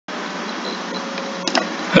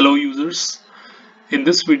Hello users, in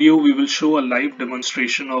this video we will show a live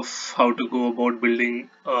demonstration of how to go about building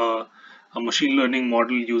a machine learning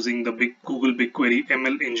model using the Google BigQuery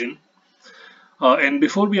ML engine. And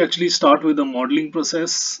before we actually start with the modeling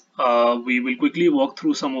process, we will quickly walk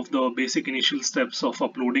through some of the basic initial steps of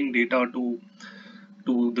uploading data to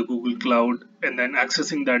the Google Cloud and then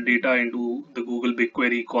accessing that data into the Google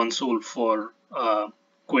BigQuery console for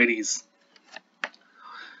queries.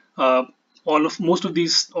 Uh, all of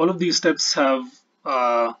these steps have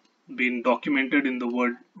been documented in the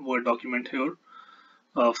Word document here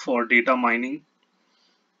for data mining,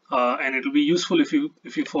 and it will be useful if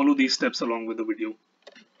you follow these steps along with the video.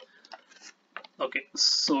 Okay,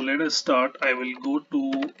 so let us start. I will go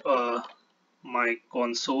to my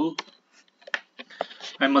console.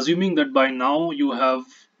 I'm assuming that by now you have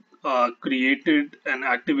created and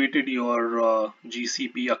activated your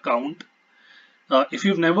GCP account. If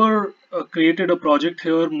you've never created a project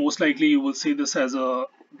here, most likely you will see this as a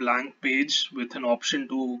blank page with an option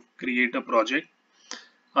to create a project.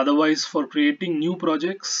 Otherwise, for creating new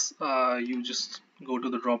projects, you just go to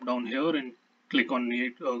the drop down here and click on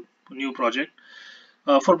new project.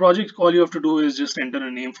 For project, all you have to do is just enter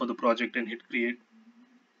a name for the project and hit create.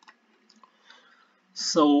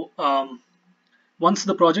 So once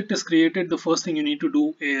the project is created, the first thing you need to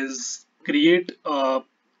do is create a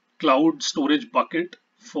cloud storage bucket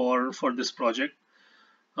for this project.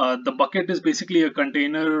 The bucket is basically a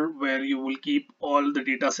container where you will keep all the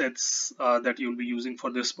data sets that you'll be using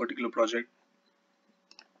for this particular project.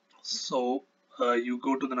 So you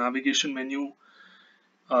go to the navigation menu,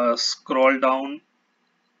 scroll down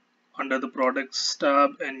under the products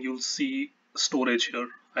tab, and you'll see storage here.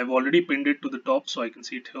 I've already pinned it to the top so I can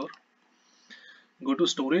see it here. Go to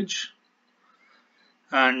storage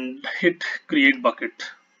and hit create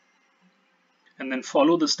bucket, and then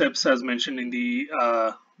follow the steps as mentioned in the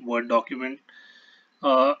Word document.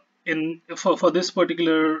 For this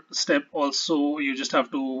particular step also, you just have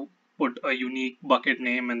to put a unique bucket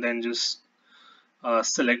name and then just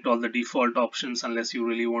select all the default options unless you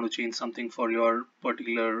really want to change something for your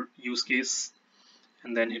particular use case,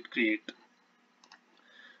 and then hit create.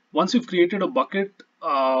 Once you've created a bucket,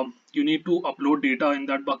 you need to upload data in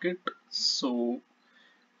that bucket. So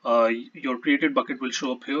your created bucket will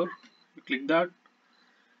show up here. You click that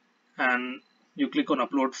and you click on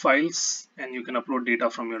upload files, and you can upload data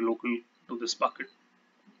from your local to this bucket.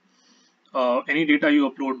 Any data you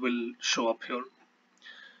upload will show up here.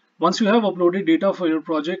 Once you have uploaded data for your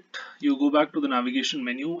project, you go back to the navigation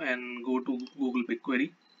menu and go to Google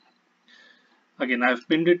BigQuery. Again, I've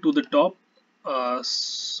pinned it to the top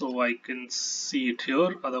so I can see it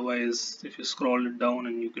here. Otherwise, if you scroll it down,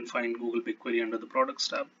 and you can find Google BigQuery under the products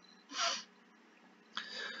tab.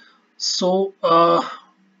 So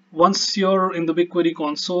once you're in the BigQuery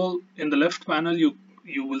console, in the left panel you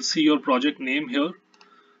will see your project name here.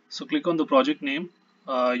 So click on the project name.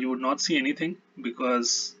 You would not see anything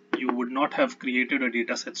because you would not have created a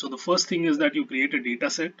data set. So the first thing is that you create a data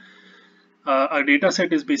set. A data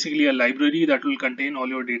set is basically a library that will contain all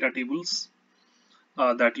your data tables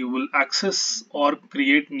that you will access or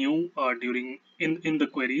create new in the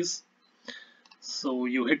queries. So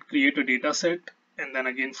you hit create a data set, and then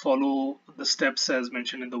again follow the steps as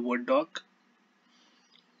mentioned in the Word doc.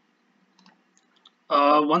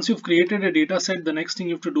 Once you've created a data set, the next thing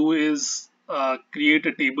you have to do is create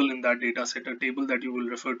a table in that data set, a table that you will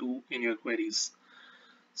refer to in your queries.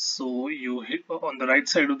 So you hit on the right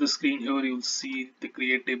side of the screen here, you'll see the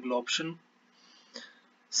create table option.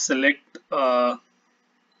 Select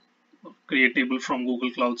create table from Google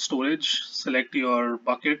Cloud Storage, select your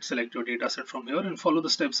bucket, select your data set from here, and follow the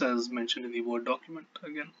steps as mentioned in the Word document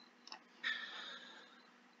again.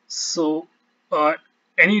 So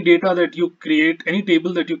any data that you create, any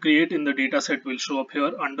table that you create in the data set will show up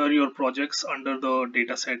here under your projects under the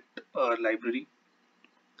dataset library.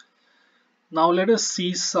 Now let us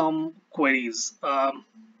see some queries.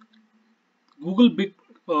 Google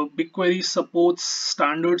BigQuery supports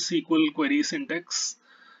standard SQL query syntax,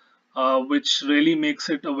 which really makes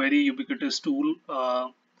it a very ubiquitous tool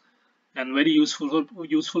and very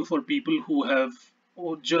useful for people who have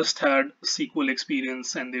just had SQL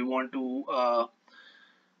experience and they want to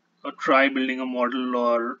try building a model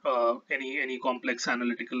or any complex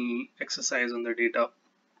analytical exercise on the data.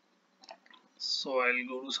 So I'll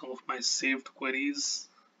go to some of my saved queries.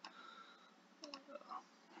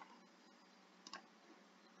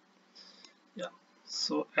 Yeah.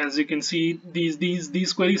 So as you can see,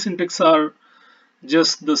 these query syntax are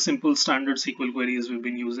just the simple standard SQL queries we've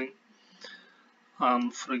been using.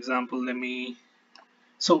 For example,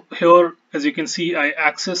 so here, as you can see, I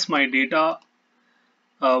access my data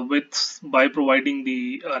with by providing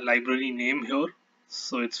the library name here.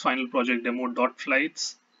 So it's final project demo dot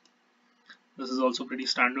flights. This is also pretty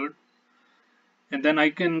standard. And then I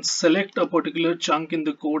can select a particular chunk in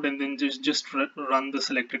the code and then just run the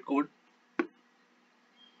selected code,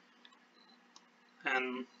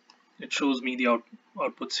 and it shows me the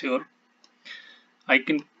outputs here. I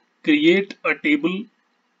can create a table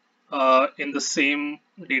in the same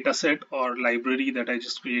data set or library that I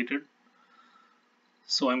just created.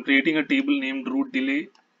 So I'm creating a table named route delay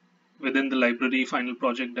within the library final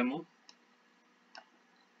project demo.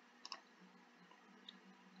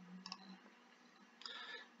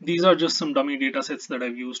 These are just some dummy data sets that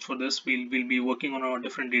I've used for this. We'll be working on a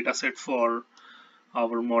different data set for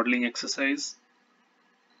our modeling exercise.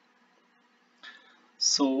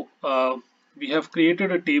 So we have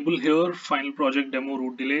created a table here, final project demo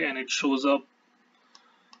route delay, and it shows up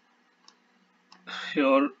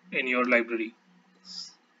here in your library.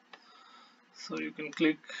 So you can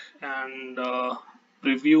click and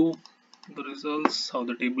preview the results, how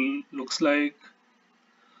the table looks like,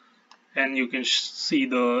 and you can see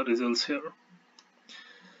the results here.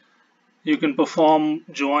 You can perform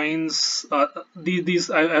joins.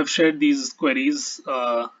 I've shared these queries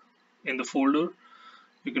in the folder.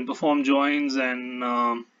 You can perform joins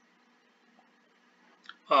and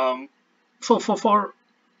for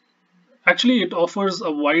actually it offers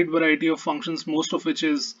a wide variety of functions, most of which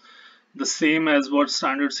is the same as what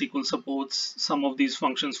standard SQL supports. Some of these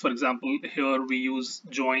functions, for example, here we use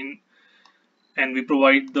join and we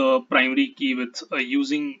provide the primary key with a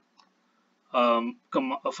using a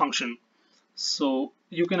function. So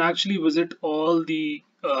you can actually visit all the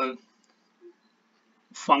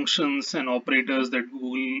functions and operators that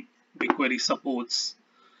Google BigQuery supports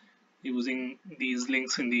using these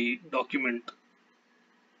links in the document.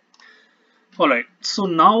 Alright, so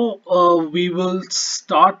now we will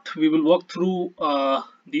walk through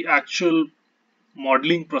the actual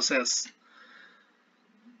modeling process.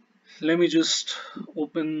 Let me just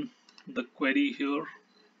open the query here.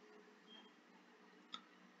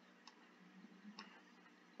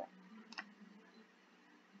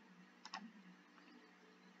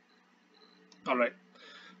 Alright,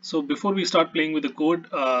 so before we start playing with the code,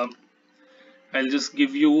 I'll just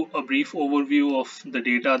give you a brief overview of the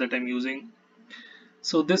data that I'm using.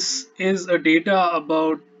 So this is a data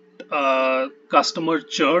about customer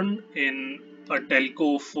churn in a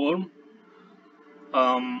telco firm,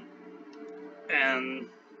 and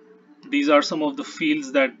these are some of the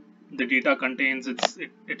fields that the data contains.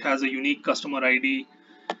 It has a unique customer ID,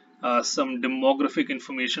 some demographic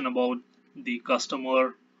information about the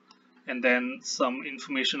customer, and then some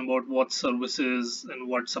information about what services and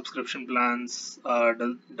what subscription plans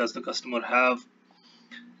does the customer have,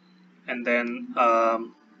 and then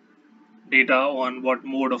data on what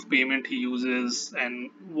mode of payment he uses and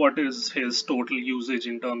what is his total usage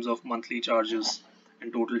in terms of monthly charges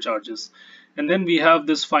and total charges. And then we have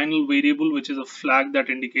this final variable, which is a flag that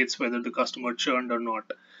indicates whether the customer churned or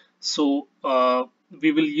not. So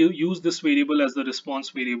we will use this variable as the response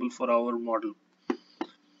variable for our model.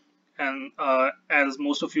 And as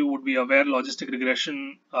most of you would be aware, logistic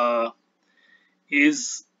regression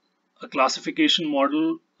is a classification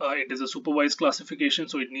model. It is a supervised classification,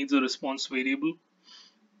 so it needs a response variable.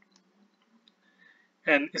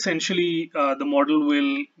 And essentially, the model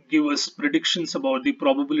will give us predictions about the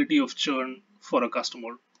probability of churn for a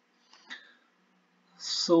customer.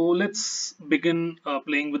 So let's begin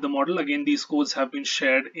playing with the model. Again, these codes have been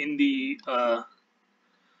shared in the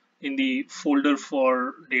folder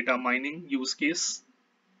for data mining use case.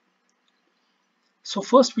 So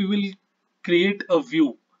first we will create a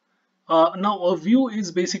view. Now a view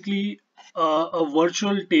is basically a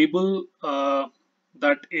virtual table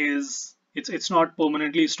that is it's not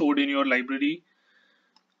permanently stored in your library.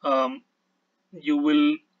 You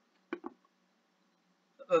will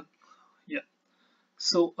yeah.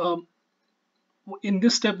 So in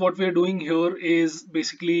this step, what we are doing here is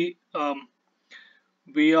basically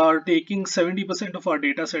we are taking 70% of our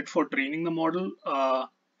data set for training the model,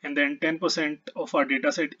 and then 10% of our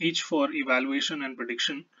data set each for evaluation and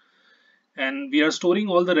prediction. And we are storing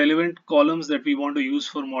all the relevant columns that we want to use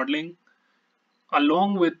for modeling,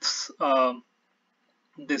 along with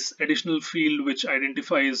this additional field which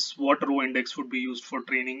identifies what row index would be used for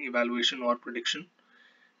training, evaluation, or prediction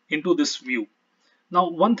into this view. Now,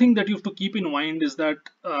 one thing that you have to keep in mind is that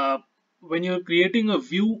when you're creating a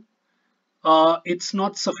view, it's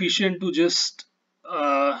not sufficient to just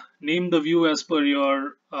name the view as per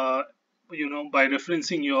your, by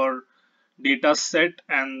referencing your data set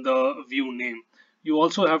and the view name. You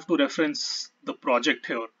also have to reference the project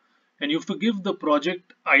here. and you have to give the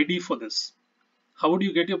project ID for this. How would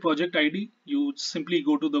you get your project ID? You simply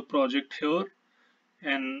go to the project here,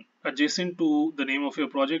 and adjacent to the name of your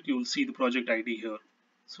project, you will see the project ID here.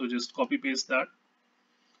 So just copy paste that.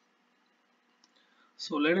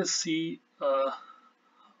 So let us see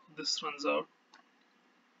this runs out.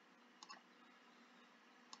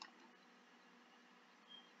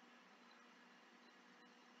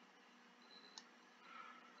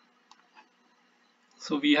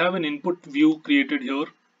 So we have an input view created here.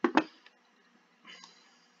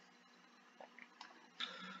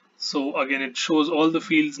 So again, it shows all the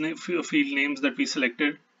field names that we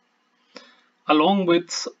selected, along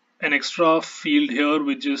with an extra field here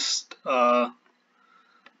which just okay,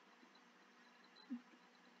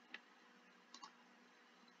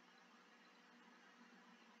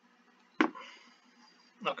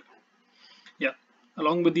 yeah,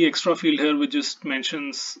 along with the extra field here which just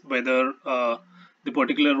mentions whether the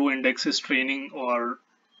particular row index is training or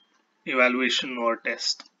evaluation or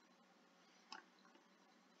test.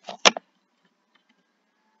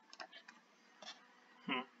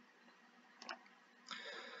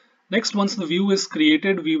 Next, once the view is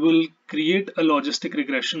created, we will create a logistic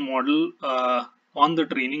regression model on the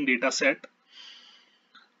training data set.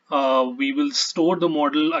 We will store the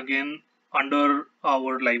model again under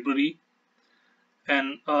our library,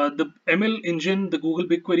 and the ML engine, the Google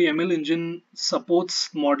BigQuery ML engine, supports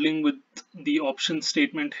modeling with the option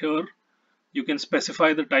statement here. You can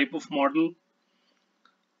specify the type of model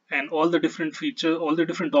and all the different all the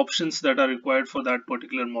different options that are required for that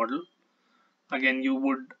particular model. Again, you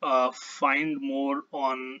would find more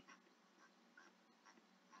on,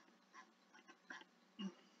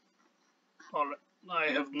 or I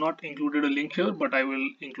have not included a link here, but I will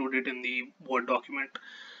include it in the Word document.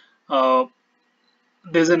 Uh,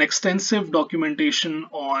 there's an extensive documentation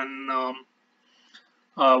on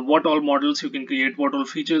what all models you can create, what all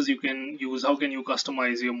features you can use, how can you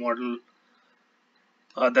customize your model.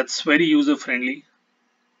 That's very user friendly.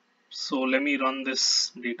 So let me run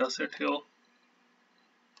this data set here.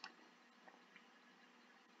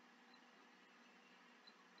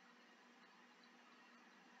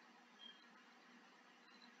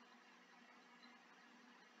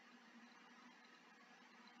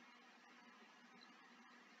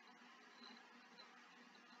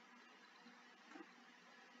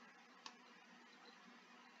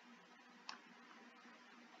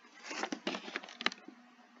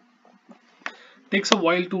 Takes a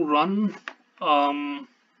while to run, and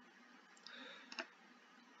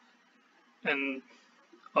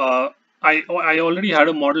I already had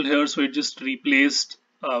a model here, so it just replaced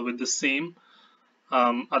with the same.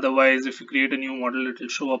 Otherwise, if you create a new model, it will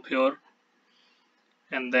show up here,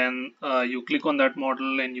 and then you click on that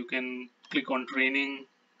model and you can click on training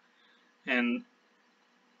and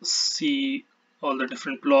see all the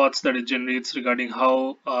different plots that it generates regarding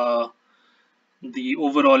how the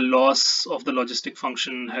overall loss of the logistic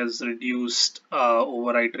function has reduced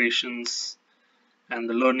over iterations, and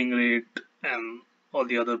the learning rate and all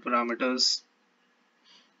the other parameters.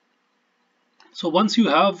 So once you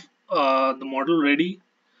have the model ready,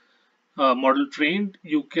 model trained,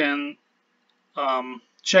 you can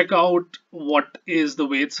check out what is the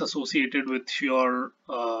weights associated with your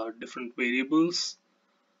different variables.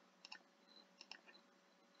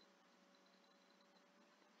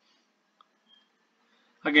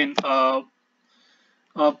 Again,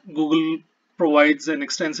 Google provides an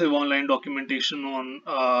extensive online documentation on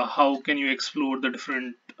how can you explore the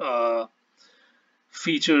different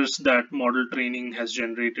features that model training has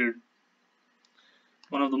generated.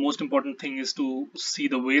 One of the most important thing is to see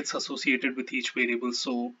the weights associated with each variable.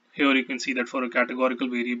 So here you can see that for a categorical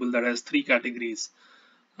variable that has 3 categories,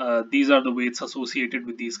 these are the weights associated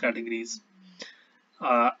with these categories.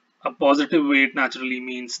 A positive weight naturally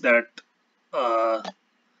means that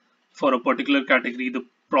for a particular category, the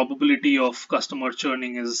probability of customer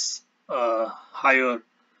churning is higher,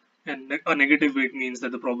 and a negative weight means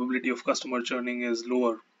that the probability of customer churning is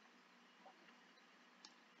lower.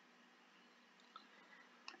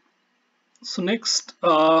 So next,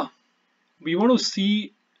 we want to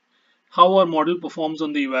see how our model performs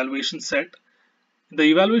on the evaluation set. The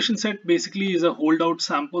evaluation set basically is a holdout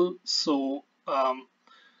sample. So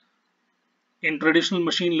in traditional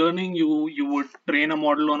machine learning, you would train a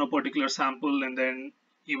model on a particular sample and then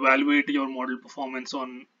evaluate your model performance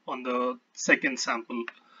on the second sample,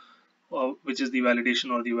 which is the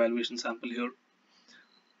validation or the evaluation sample here.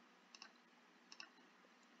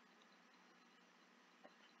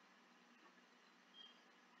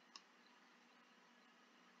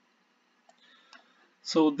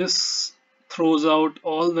 So this throws out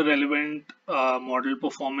all the relevant model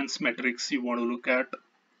performance metrics you want to look at.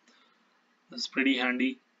 It's pretty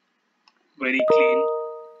handy, very clean.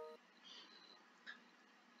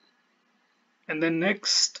 And then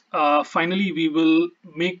next, finally, we will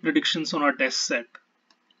make predictions on our test set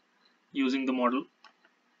using the model.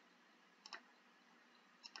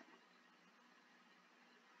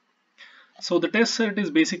 So the test set is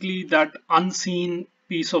basically that unseen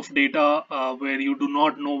piece of data where you do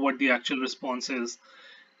not know what the actual response is,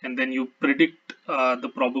 and then you predict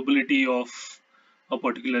the probability of a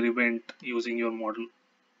particular event using your model.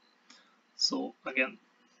 So again,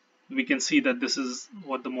 we can see that this is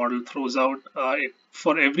what the model throws out.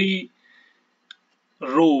 For every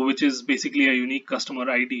row, which is basically a unique customer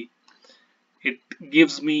ID, it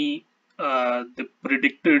gives me the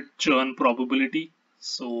predicted churn probability.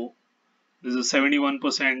 So there's a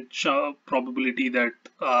 71% probability that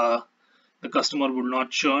the customer would not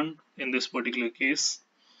churn in this particular case.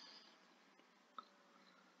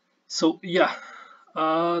 So yeah,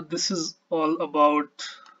 this is all about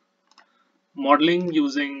modeling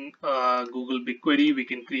using Google BigQuery. We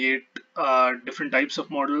can create different types of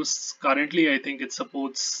models. Currently, I think it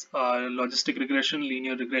supports logistic regression,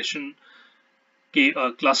 linear regression,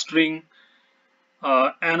 clustering,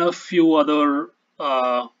 and a few other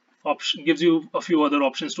gives you a few other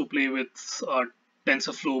options to play with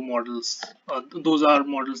TensorFlow models. Those are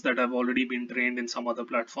models that have already been trained in some other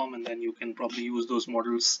platform, and then you can probably use those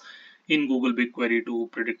models in Google BigQuery to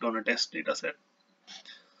predict on a test data set.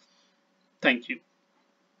 Thank you.